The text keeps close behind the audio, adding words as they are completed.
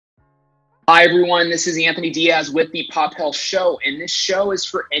Hi, everyone. This is Anthony Diaz with the Pop Health Show, and this show is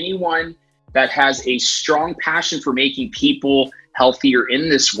for anyone that has a strong passion for making people healthier in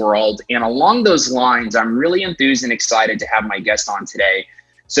this world. And along those lines, I'm really enthused and excited to have my guest on today.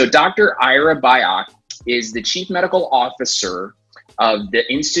 So Dr. Ira Byock is the Chief Medical Officer of the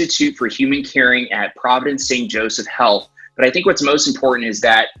Institute for Human Caring at Providence St. Joseph Health. But I think what's most important is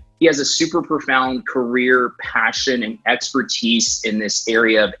that he has a super profound career, passion, and expertise in this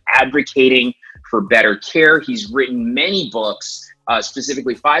area of advocating for better care. He's written many books,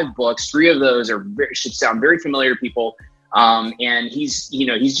 specifically 5 books. 3 of those should sound very familiar to people. And he's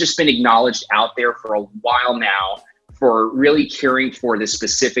just been acknowledged out there for a while now for really caring for this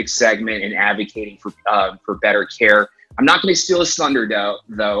specific segment and advocating for better care. I'm not going to steal his thunder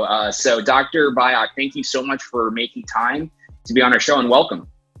though. So Dr. Byock, thank you so much for making time to be on our show, and welcome.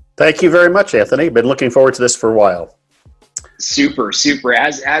 Thank you very much, Anthony. Been looking forward to this for a while. Super.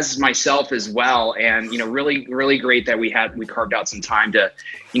 As myself as well. And, really great that we carved out some time to,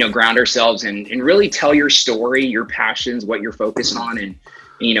 ground ourselves and really tell your story, your passions, what you're focused on, and,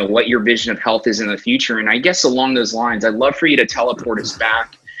 what your vision of health is in the future. And I guess along those lines, I'd love for you to teleport us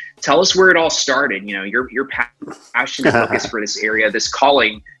back. Tell us where it all started. Your passion and focus for this area, this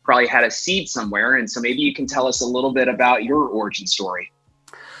calling probably had a seed somewhere. And so maybe you can tell us a little bit about your origin story.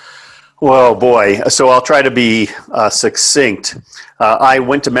 Well, boy, so I'll try to be succinct. I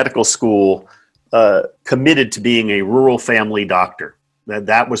went to medical school committed to being a rural family doctor.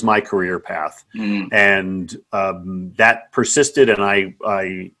 That was my career path. And that persisted, and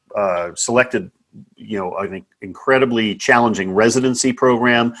I selected an incredibly challenging residency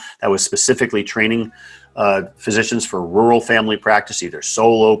program that was specifically training physicians for rural family practice, either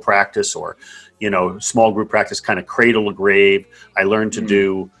solo practice or, small group practice, kind of cradle to grave. I learned to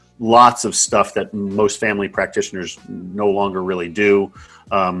do lots of stuff that most family practitioners no longer really do.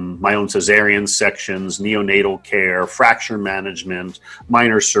 My own cesarean sections, neonatal care, fracture management,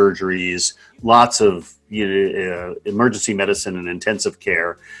 minor surgeries, lots of emergency medicine and intensive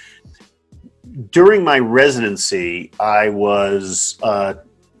care. During my residency, I was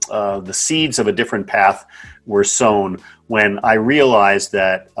the seeds of a different path were sown when I realized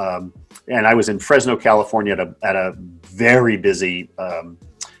that, and I was in Fresno, California at a very busy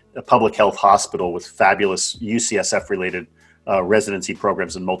a public health hospital with fabulous UCSF-related residency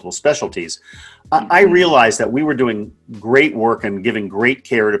programs in multiple specialties. I realized that we were doing great work and giving great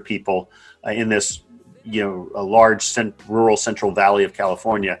care to people in this, a large rural Central Valley of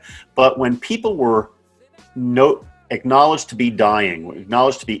California. But when people were acknowledged to be dying,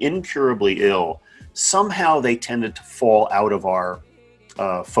 acknowledged to be incurably ill, somehow they tended to fall out of our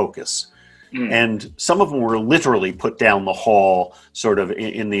focus. And some of them were literally put down the hall, sort of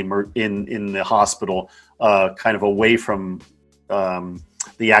in the hospital, kind of away from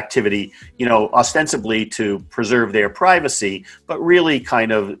the activity, ostensibly to preserve their privacy, but really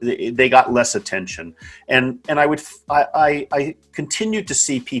kind of they got less attention. And I continued to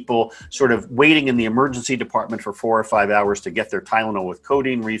see people sort of waiting in the emergency department for 4 or 5 hours to get their Tylenol with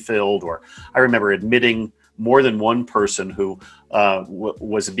codeine refilled. Or I remember admitting more than one person who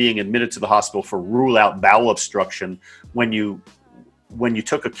was being admitted to the hospital for rule-out bowel obstruction. When you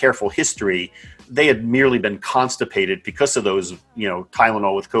took a careful history, they had merely been constipated because of those,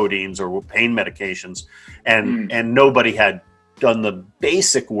 Tylenol with codeines or pain medications, and nobody had done the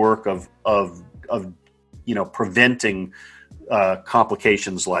basic work of preventing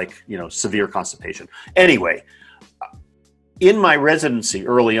complications like severe constipation. Anyway. In my residency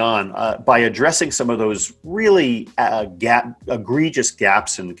early on, by addressing some of those really egregious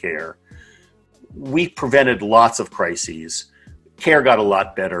gaps in care, we prevented lots of crises. Care got a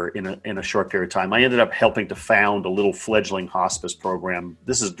lot better in a short period of time. I ended up helping to found a little fledgling hospice program.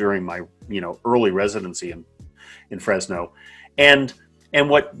 This is during my early residency in Fresno, and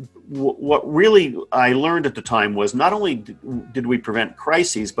what really I learned at the time was not only did we prevent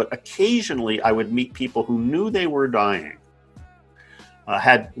crises, but occasionally I would meet people who knew they were dying.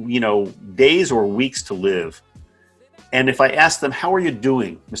 Had days or weeks to live, and if I asked them, "How are you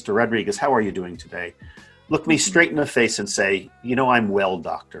doing, Mr. Rodriguez? How are you doing today?" Look me straight in the face and say, "I'm well,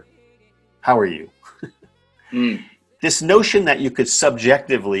 doctor. How are you?" This notion that you could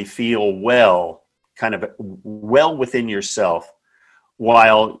subjectively feel well, kind of well within yourself,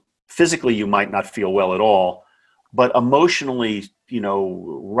 while physically you might not feel well at all, but emotionally,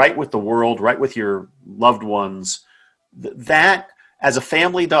 right with the world, right with your loved ones, that. As a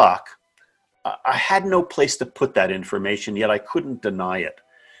family doc, I had no place to put that information, yet I couldn't deny it.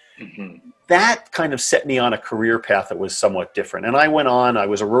 That kind of set me on a career path that was somewhat different. And I went on, I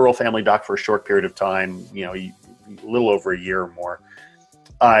was a rural family doc for a short period of time, a little over a year or more.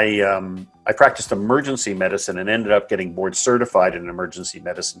 I practiced emergency medicine and ended up getting board certified in emergency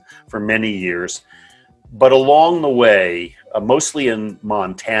medicine for many years. But along the way, mostly in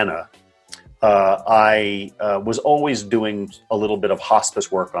Montana, I was always doing a little bit of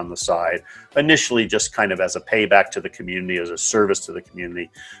hospice work on the side, initially just kind of as a payback to the community, as a service to the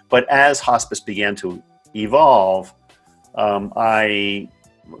community. But as hospice began to evolve, I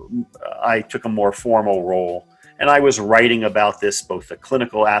took a more formal role, and I was writing about this, both the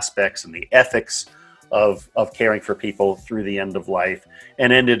clinical aspects and the ethics of caring for people through the end of life,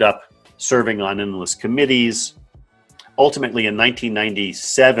 and ended up serving on endless committees. Ultimately, in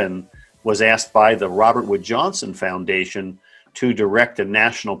 1997, was asked by the Robert Wood Johnson Foundation to direct a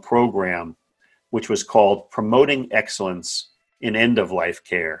national program, which was called Promoting Excellence in End-of-Life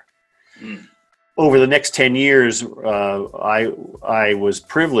Care. Mm. Over the next 10 years, I was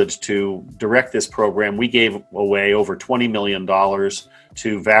privileged to direct this program. We gave away over $20 million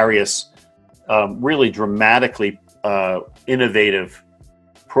to various really dramatically innovative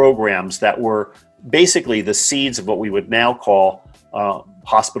programs that were basically the seeds of what we would now call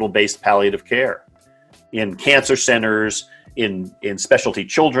hospital-based palliative care in cancer centers, in specialty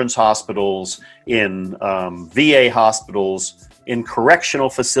children's hospitals, in VA hospitals, in correctional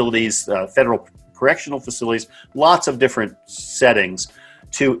facilities, federal correctional facilities, lots of different settings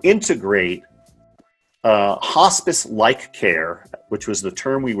to integrate hospice-like care, which was the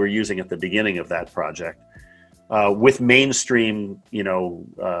term we were using at the beginning of that project, with mainstream,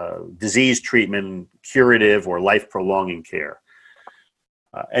 disease treatment, curative or life-prolonging care.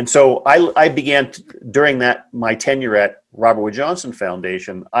 And so I began during my tenure at Robert Wood Johnson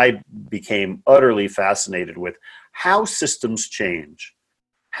Foundation, I became utterly fascinated with how systems change,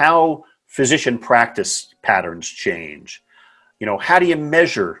 how physician practice patterns change. How do you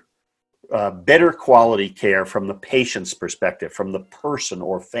measure better quality care from the patient's perspective, from the person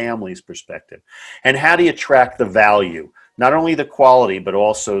or family's perspective? And how do you track the value, not only the quality, but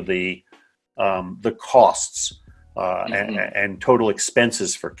also the costs and total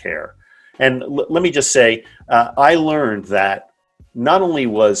expenses for care? And let me just say, I learned that not only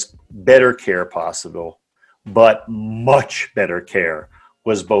was better care possible, but much better care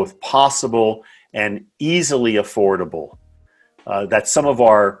was both possible and easily affordable. That some of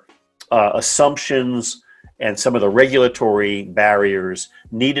our assumptions and some of the regulatory barriers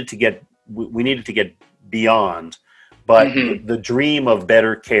we needed to get beyond, but the dream of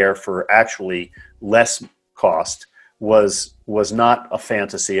better care for actually less cost was not a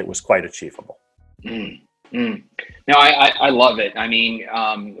fantasy. It was quite achievable. No, I love it. I mean,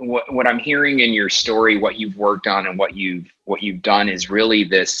 what I'm hearing in your story, what you've worked on and what you've done is really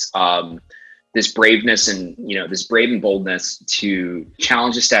this braveness and, this brave and boldness to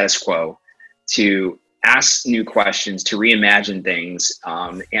challenge the status quo, to ask new questions, to reimagine things,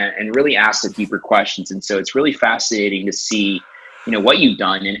 and really ask the deeper questions. And so it's really fascinating to see, what you've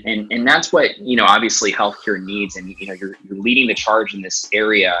done. And that's what, obviously healthcare needs. And, you're leading the charge in this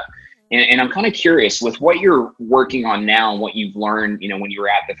area. And I'm kind of curious with what you're working on now and what you've learned, when you were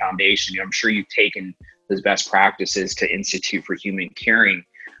at the foundation. I'm sure you've taken those best practices to Institute for Human Caring.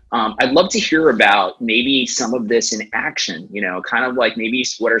 I'd love to hear about maybe some of this in action, kind of like maybe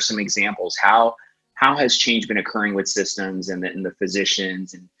what are some examples? How has change been occurring with systems and the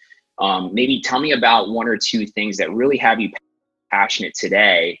physicians? And maybe tell me about one or two things that really have you passionate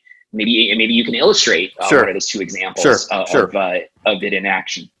today. Maybe you can illustrate one of those two examples of it in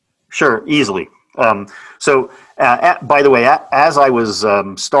action. Sure, easily. By the way, as I was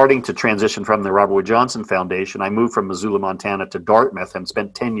starting to transition from the Robert Wood Johnson Foundation, I moved from Missoula, Montana to Dartmouth and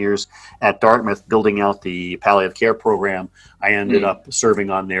spent 10 years at Dartmouth building out the palliative care program. I ended up serving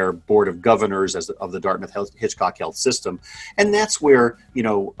on their board of governors of the Dartmouth Hitchcock Health System. And that's where,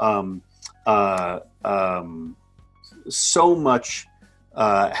 so much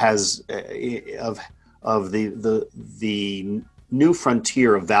has of the new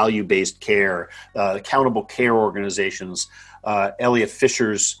frontier of value-based care, accountable care organizations, Elliot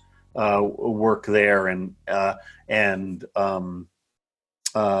Fisher's work there, and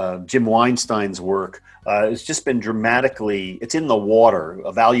Jim Weinstein's work. It's just been dramatically. It's in the water.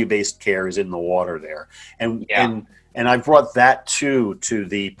 Value-based care is in the water there, and I've brought that to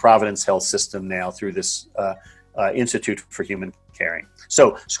the Providence Health System now through this Institute for Human Caring.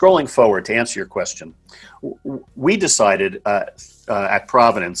 So scrolling forward to answer your question, we decided at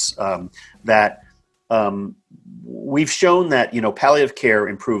Providence that we've shown that palliative care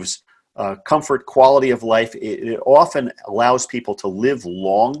improves comfort, quality of life. It often allows people to live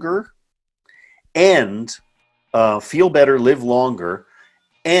longer and feel better, live longer,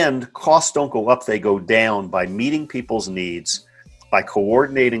 and costs don't go up, they go down by meeting people's needs by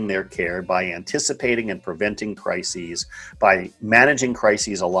coordinating their care, by anticipating and preventing crises, by managing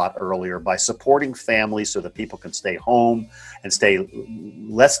crises a lot earlier, by supporting families so that people can stay home and stay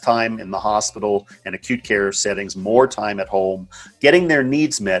less time in the hospital and acute care settings, more time at home, getting their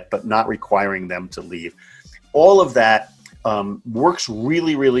needs met but not requiring them to leave. All of that works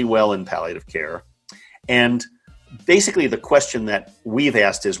really, really well in palliative care. And basically the question that we've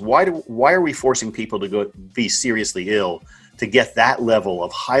asked is, why are we forcing people to go be seriously ill to get that level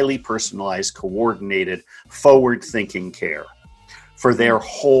of highly personalized, coordinated, forward-thinking care for their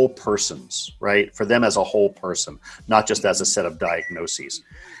whole persons, right? For them as a whole person, not just as a set of diagnoses.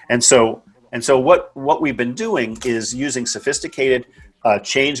 And so what we've been doing is using sophisticated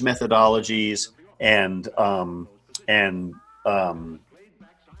change methodologies and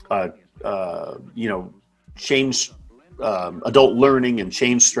change adult learning and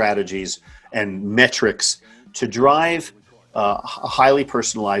change strategies and metrics to drive highly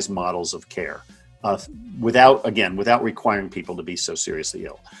personalized models of care without requiring people to be so seriously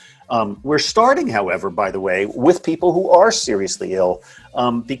ill. We're starting, however, by the way, with people who are seriously ill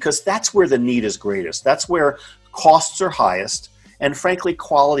because that's where the need is greatest. That's where costs are highest, and frankly,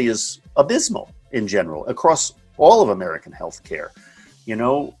 quality is abysmal in general across all of American healthcare.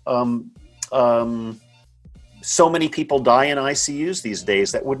 So many people die in ICUs these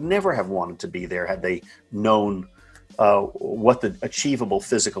days that would never have wanted to be there had they known what the achievable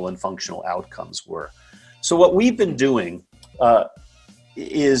physical and functional outcomes were. So what we've been doing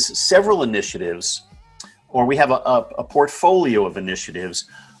is several initiatives, or we have a portfolio of initiatives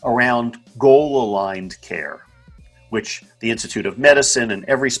around goal-aligned care, which the Institute of Medicine and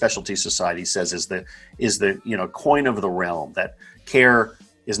every specialty society says is the coin of the realm, that care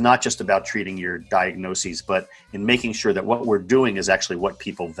is not just about treating your diagnoses, but in making sure that what we're doing is actually what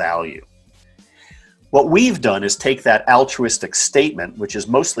people value. What we've done is take that altruistic statement, which is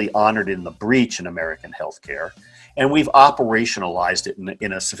mostly honored in the breach in American healthcare, and we've operationalized it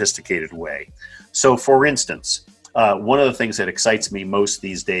in a sophisticated way. So for instance, one of the things that excites me most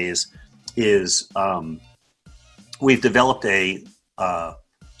these days is we've developed a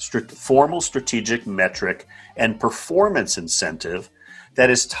formal strategic metric and performance incentive that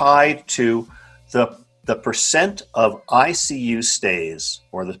is tied to the percent of ICU stays,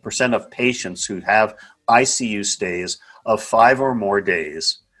 or the percent of patients who have ICU stays of 5 or more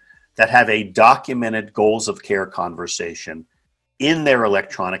days that have a documented goals of care conversation in their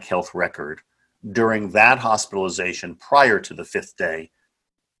electronic health record during that hospitalization prior to the 5th day,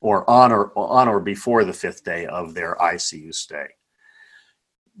 or on or before the 5th day of their ICU stay.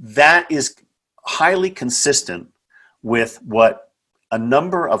 That is highly consistent with what a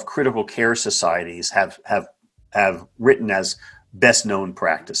number of critical care societies have written as best known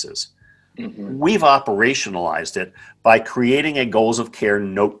practices. Mm-hmm. We've operationalized it by creating a goals of care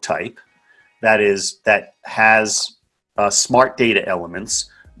note type that has smart data elements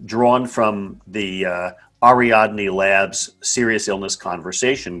drawn from the Ariadne Labs Serious Illness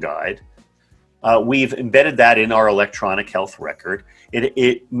Conversation Guide. We've embedded that in our electronic health record.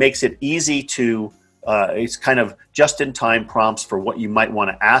 It makes it easy to it's kind of just-in-time prompts for what you might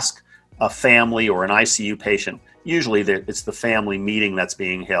want to ask a family or an ICU patient. Usually it's the family meeting that's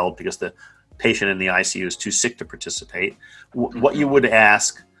being held because the patient in the ICU is too sick to participate. What you would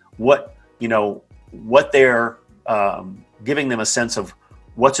ask, what they're giving them a sense of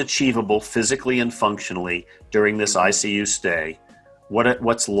what's achievable physically and functionally during this ICU stay,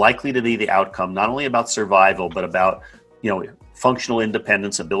 what's likely to be the outcome, not only about survival, but about functional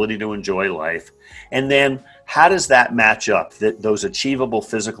independence, ability to enjoy life. And then how does that match up, those achievable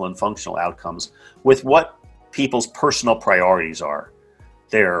physical and functional outcomes, with what people's personal priorities are,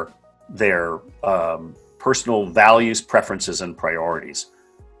 their personal values, preferences, and priorities.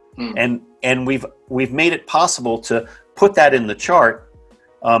 And we've made it possible to put that in the chart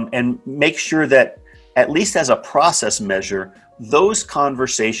and make sure that, at least as a process measure, those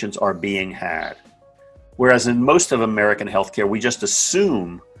conversations are being had. Whereas in most of American healthcare, we just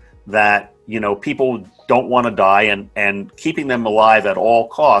assume that, people don't want to die, and keeping them alive at all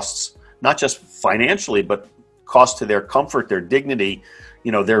costs, not just financially, but cost to their comfort, their dignity,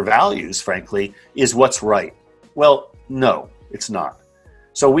 their values, frankly, is what's right. Well, no, it's not.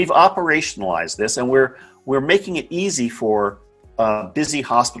 So we've operationalized this, and we're making it easy for busy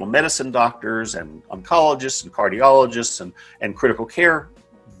hospital medicine doctors and oncologists and cardiologists and critical care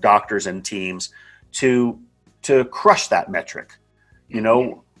doctors and teams to crush that metric.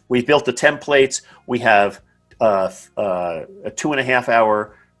 We've built the templates. We have a 2.5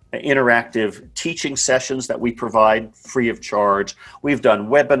 hour interactive teaching sessions that we provide free of charge. We've done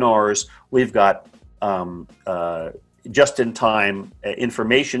webinars. We've got just-in-time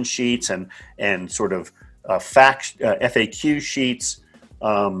information sheets and sort of FAQ sheets,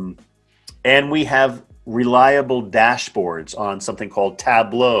 and we have reliable dashboards on something called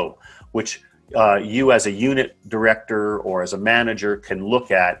Tableau, which you as a unit director or as a manager can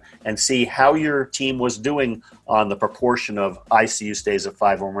look at and see how your team was doing on the proportion of ICU stays of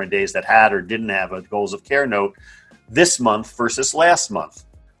 5 or more days that had or didn't have a goals of care note this month versus last month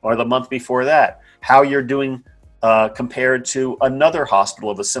or the month before that. How you're doing compared to another hospital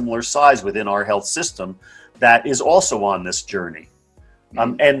of a similar size within our health system that is also on this journey.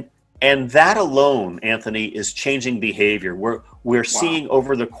 And that alone, Anthony, is changing behavior. We're seeing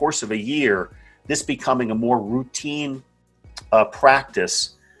over the course of a year this becoming a more routine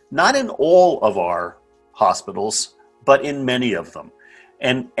practice, not in all of our hospitals, but in many of them.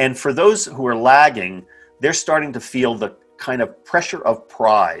 And for those who are lagging, they're starting to feel the kind of pressure of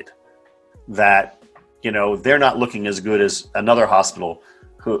pride that, you know, they're not looking as good as another hospital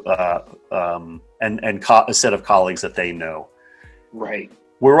who a set of colleagues that they know. Right.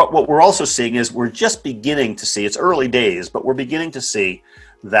 What we're also seeing is we're just beginning to see, it's early days, but we're beginning to see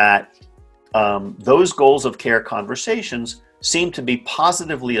that those goals of care conversations seem to be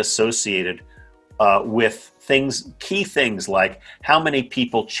positively associated with key things like how many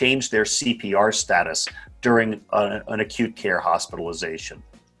people change their CPR status during an acute care hospitalization.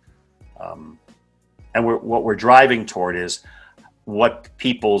 And what we're driving toward is what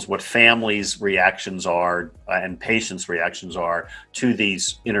families' reactions are and patients' reactions are to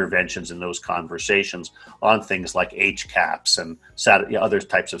these interventions and those conversations on things like HCAHPS and other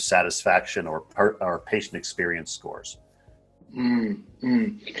types of satisfaction or patient experience scores.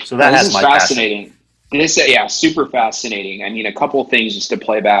 So that has my fascinating. Super fascinating. I mean, a couple of things just to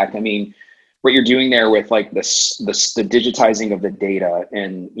play back. I mean, what you're doing there with like the digitizing of the data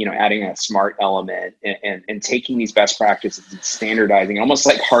and, you know, adding a smart element and taking these best practices and standardizing, almost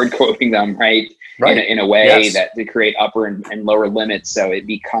like hard coding them, right? In a way that to create upper and lower limits. So it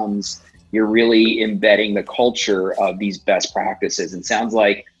becomes, you're really embedding the culture of these best practices. And sounds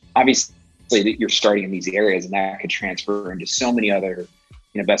like obviously that you're starting in these areas, and that could transfer into so many other,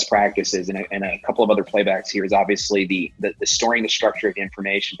 you know, best practices. And a couple of other playbacks here is obviously the storing the structure of the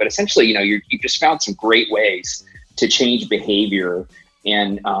information, but essentially, you know, you've just found some great ways to change behavior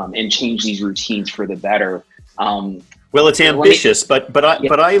and change these routines for the better. Well, it's ambitious, but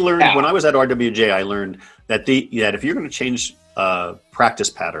I learned when I was at RWJ, I learned that if you're going to change practice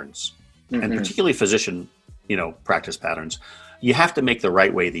patterns, and particularly physician, you know, practice patterns, you have to make the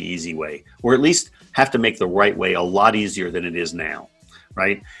right way the easy way, or at least have to make the right way a lot easier than it is now.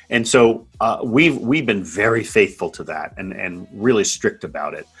 Right. And so we've been very faithful to that and really strict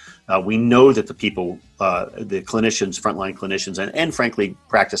about it. We know that the people, the clinicians, frontline clinicians, and frankly,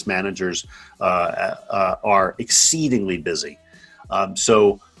 practice managers are exceedingly busy.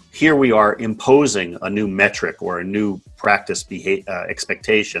 So here we are imposing a new metric or a new practice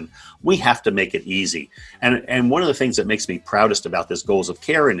expectation. We have to make it easy. And one of the things that makes me proudest about this Goals of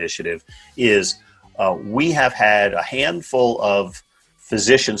Care initiative is we have had a handful of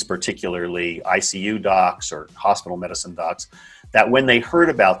physicians, particularly ICU docs or hospital medicine docs, that when they heard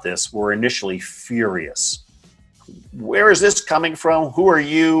about this were initially furious. Where is this coming from? Who are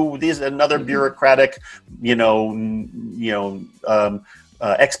you? This is another bureaucratic,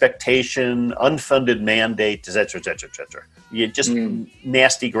 expectation, unfunded mandate, et cetera, et cetera, et cetera. You just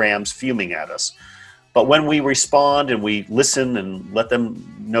nasty grams fuming at us. But when we respond and we listen and let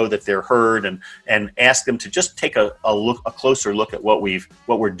them know that they're heard and ask them to just take a closer look at what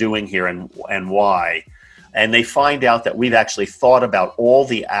we're doing here and why, and they find out that we've actually thought about all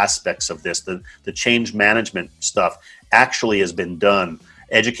the aspects of this, the change management stuff actually has been done.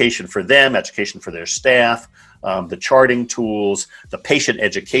 Education for them, education for their staff, the charting tools, the patient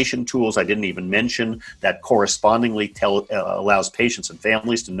education tools I didn't even mention that correspondingly allows patients and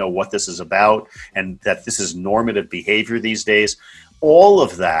families to know what this is about and that this is normative behavior these days. All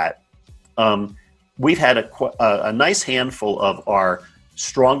of that, we've had a nice handful of our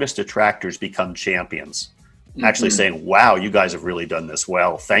strongest detractors become champions, actually saying, wow, you guys have really done this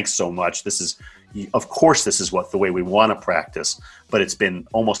well. Thanks so much. Of course, this is the way we want to practice, but it's been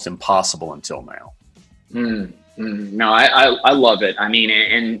almost impossible until now. No, I love it. I mean,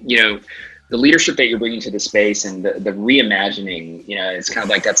 and you know, the leadership that you're bringing to the space and the reimagining, you know, it's kind of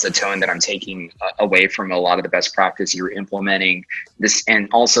like that's the tone that I'm taking away from a lot of the best practice you're implementing. This and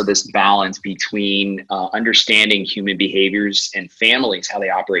also this balance between understanding human behaviors and families, how they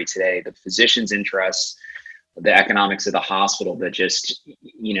operate today, the physician's interests, the economics of the hospital, but just,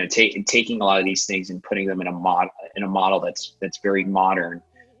 you know, taking a lot of these things and putting them in a model that's very modern.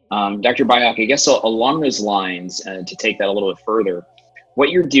 Dr. Byock, I guess along those lines, to take that a little bit further, what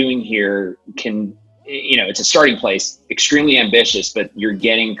you're doing here can, it's a starting place, extremely ambitious, but you're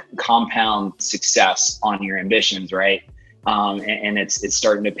getting compound success on your ambitions, right? And it's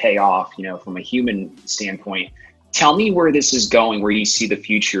starting to pay off, from a human standpoint. Tell me where this is going, where you see the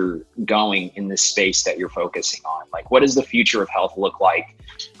future going in this space that you're focusing on. Like, what does the future of health look like?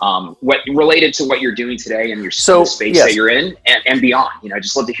 What related to what you're doing today and the space that you're in and beyond? I'd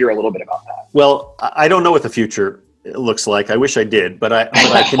just love to hear a little bit about that. Well, I don't know what the future looks like. I wish I did, but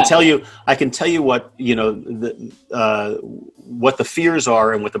I can tell you. I can tell you what what the fears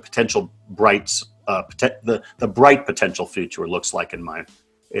are and what the potential the bright potential future looks like in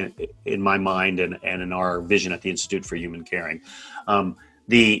my mind and in our vision at the Institute for Human Caring.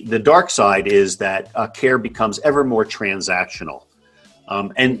 The dark side is that care becomes ever more transactional.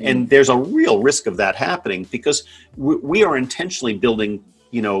 And there's a real risk of that happening because we are intentionally building,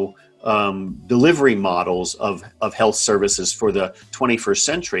 delivery models of health services for the 21st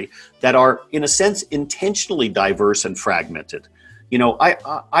century that are, in a sense, intentionally diverse and fragmented.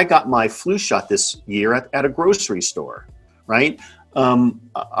 I got my flu shot this year at a grocery store, right?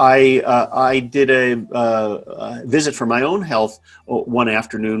 I did a visit for my own health one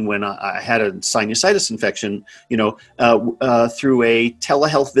afternoon when I had a sinusitis infection, through a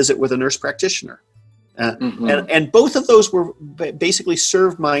telehealth visit with a nurse practitioner. And both of those were basically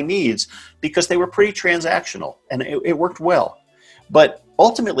served my needs because they were pretty transactional and it worked well. But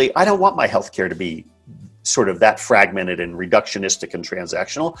ultimately, I don't want my healthcare to be sort of that fragmented and reductionistic and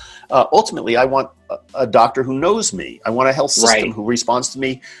transactional. Ultimately, I want a doctor who knows me. I want a health system who responds to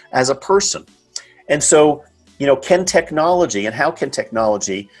me as a person. And so, can technology and how can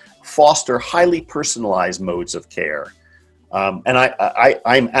technology foster highly personalized modes of care? And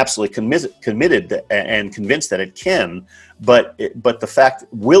I'm absolutely committed and convinced that it can, but the fact,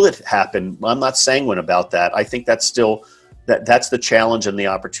 will it happen? I'm not sanguine about that. I think that's still, that's the challenge and the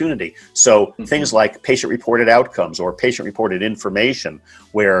opportunity. So things like patient-reported outcomes or patient-reported information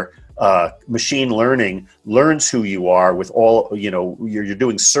where machine learning learns who you are with all, you're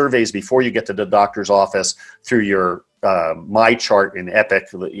doing surveys before you get to the doctor's office through your My Chart in Epic,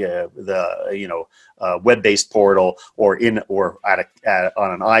 the web-based portal, or on an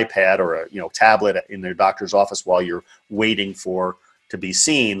iPad or a tablet in their doctor's office while you're waiting to be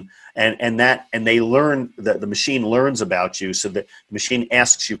seen, and they learn that the machine learns about you, so that the machine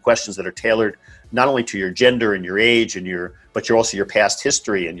asks you questions that are tailored not only to your gender and your age but also your past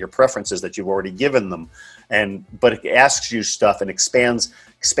history and your preferences that you've already given them, but it asks you stuff and expands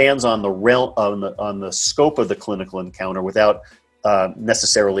on the realm on the scope of the clinical encounter without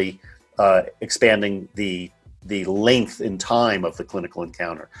necessarily expanding the length in time of the clinical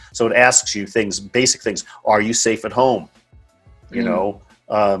encounter. So it asks you basic things. Are you safe at home? Or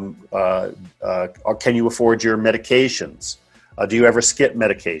can you afford your medications? Do you ever skip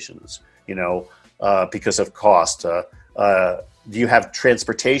medications? Because of cost. Do you have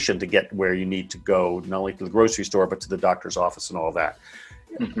transportation to get where you need to go, not only to the grocery store, but to the doctor's office and all that?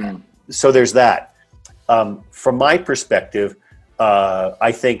 So there's that. From my perspective,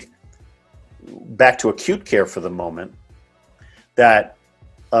 I think, back to acute care for the moment, that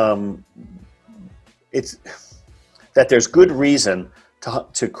that there's good reason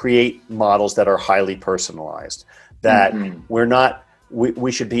to create models that are highly personalized, that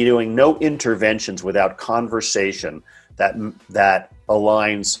we should be doing no interventions without conversation that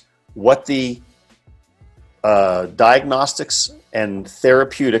aligns what the diagnostics and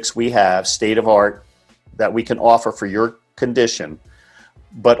therapeutics we have, state of art, that we can offer for your condition,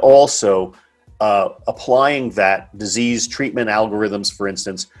 but also applying that disease treatment algorithms, for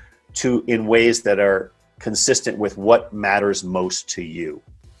instance, in ways that are consistent with what matters most to you,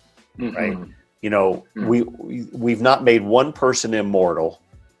 right? We've not made one person immortal.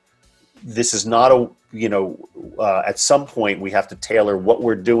 This is not at some point we have to tailor what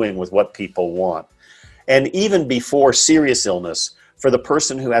we're doing with what people want. And even before serious illness, for the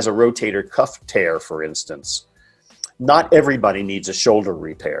person who has a rotator cuff tear, for instance, not everybody needs a shoulder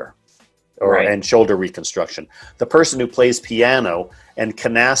repair and shoulder reconstruction. The person who plays piano and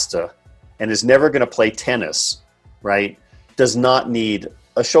canasta and is never going to play tennis, right, does not need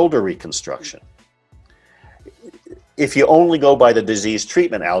a shoulder reconstruction. If you only go by the disease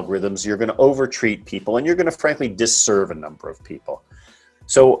treatment algorithms, you're going to overtreat people and you're going to frankly disserve a number of people.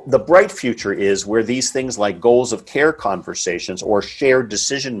 So the bright future is where these things like goals of care conversations or shared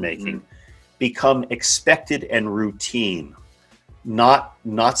decision-making become expected and routine, not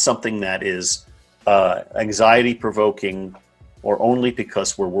something that is anxiety-provoking or only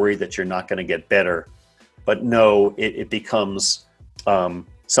because we're worried that you're not going to get better. But no, it becomes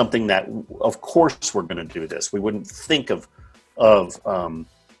something that, of course, we're going to do this. We wouldn't think of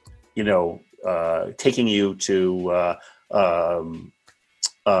taking you to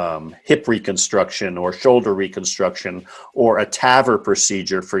hip reconstruction or shoulder reconstruction or a TAVR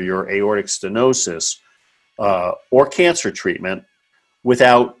procedure for your aortic stenosis or cancer treatment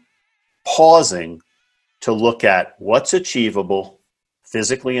without pausing to look at what's achievable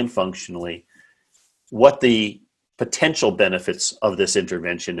physically and functionally, what the potential benefits of this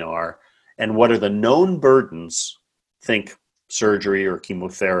intervention are, and what are the known burdens, think surgery or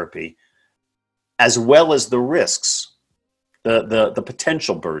chemotherapy, as well as the risks, the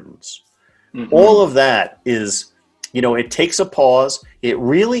potential burdens. Mm-hmm. All of that is, it takes a pause. It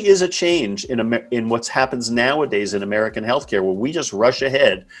really is a change in what happens nowadays in American healthcare, where we just rush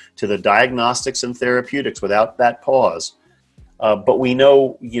ahead to the diagnostics and therapeutics without that pause. But we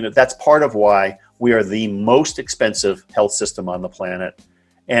know, that's part of why we are the most expensive health system on the planet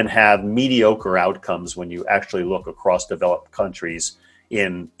and have mediocre outcomes when you actually look across developed countries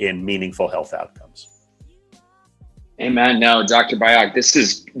in meaningful health outcomes. Amen. No, Dr. Byock, this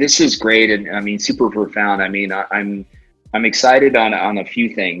is great, and super profound. I'm excited on a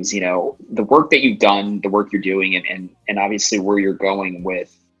few things. The work that you've done, the work you're doing, and obviously where you're going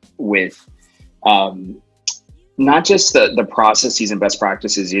with not just the processes and best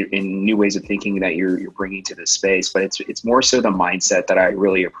practices in new ways of thinking that you're bringing to this space, but it's more so the mindset that I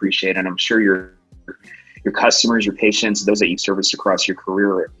really appreciate, and I'm sure your customers, your patients, those that you've serviced across your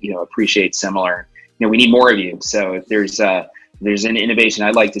career, appreciate similar. We need more of you. So if there's an innovation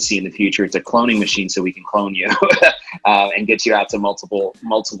I'd like to see in the future, it's a cloning machine so we can clone you and get you out to multiple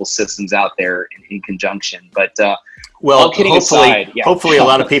systems out there in conjunction. But hopefully a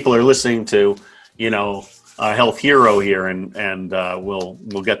lot of people are listening to a health hero here, and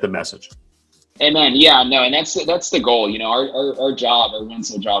we'll get the message. Amen. Yeah, no, and that's the goal. Our job, our one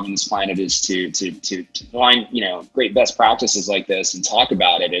sole job on this planet is to find great best practices like this and talk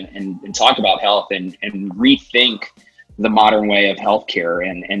about it and talk about health and rethink the modern way of healthcare.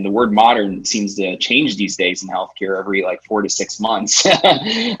 And the word modern seems to change these days in healthcare every 4 to 6 months,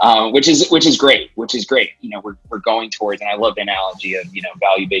 which is great. We're going towards, and I love the analogy of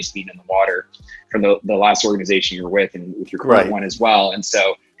value-based being in the water from the last organization you're with and with your current one as well. And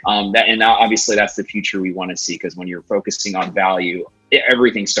so. Now obviously that's the future we want to see, because when you're focusing on value,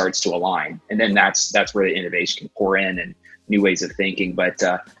 everything starts to align, and then that's where the innovation can pour in and new ways of thinking. But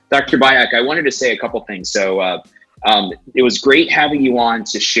Dr. Byock, I wanted to say a couple things. So it was great having you on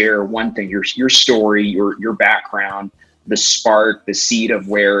to share one thing, your story, your background, the spark, the seed of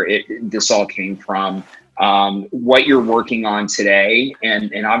where this all came from, what you're working on today,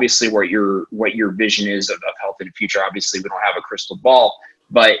 and obviously what your vision is of health in the future. Obviously, we don't have a crystal ball,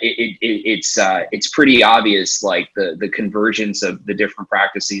 but it's pretty obvious, the convergence of the different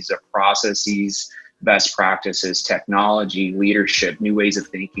practices of processes, best practices, technology, leadership, new ways of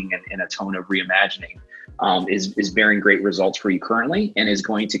thinking, and a tone of reimagining is bearing great results for you currently and is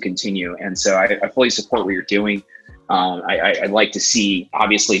going to continue. And so I fully support what you're doing. I'd like to see,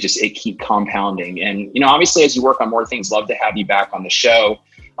 obviously, just it keep compounding. And, obviously, as you work on more things, love to have you back on the show.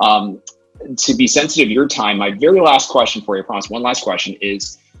 To be sensitive to your time, my very last question for you, I promise, one last question,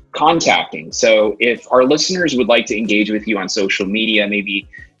 is contacting. So if our listeners would like to engage with you on social media, maybe,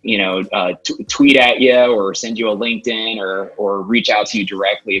 tweet at you or send you a LinkedIn or reach out to you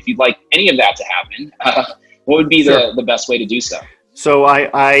directly, if you'd like any of that to happen, what would be the best way to do so? So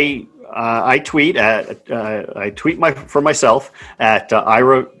I tweet for myself at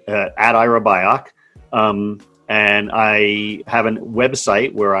Ira Byock. And I have a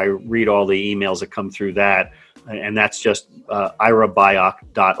website where I read all the emails that come through that, and that's just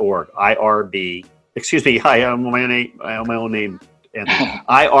irabyock.org. I am my own name.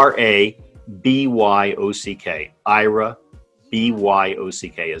 IRA BYOCK. Ira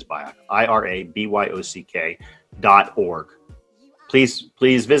BYOCK is Byock. IRA BYOCK.org. Please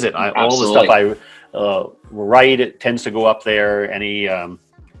visit. All the stuff I write, it tends to go up there. Any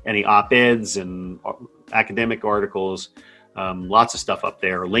op-eds and academic articles, lots of stuff up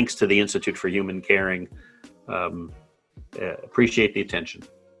there, links to the Institute for Human Caring. Appreciate the attention.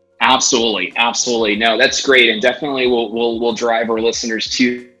 Absolutely. No, that's great. And definitely we'll drive our listeners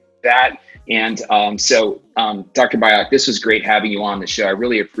to that. And so Dr. Byock, this was great having you on the show. I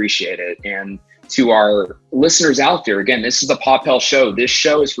really appreciate it. And to our listeners out there, again, this is the Pop Health Show. This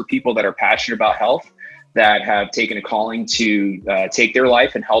show is for people that are passionate about health, that have taken a calling to take their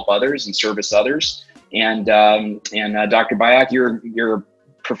life and help others and service others. And Dr. Byock, you're a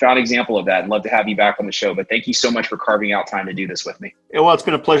profound example of that. I'd love to have you back on the show, but thank you so much for carving out time to do this with me. Well, it's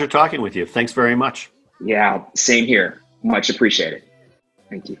been a pleasure talking with you. Thanks very much. Yeah, same here. Much appreciated.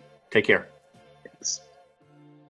 Thank you. Take care.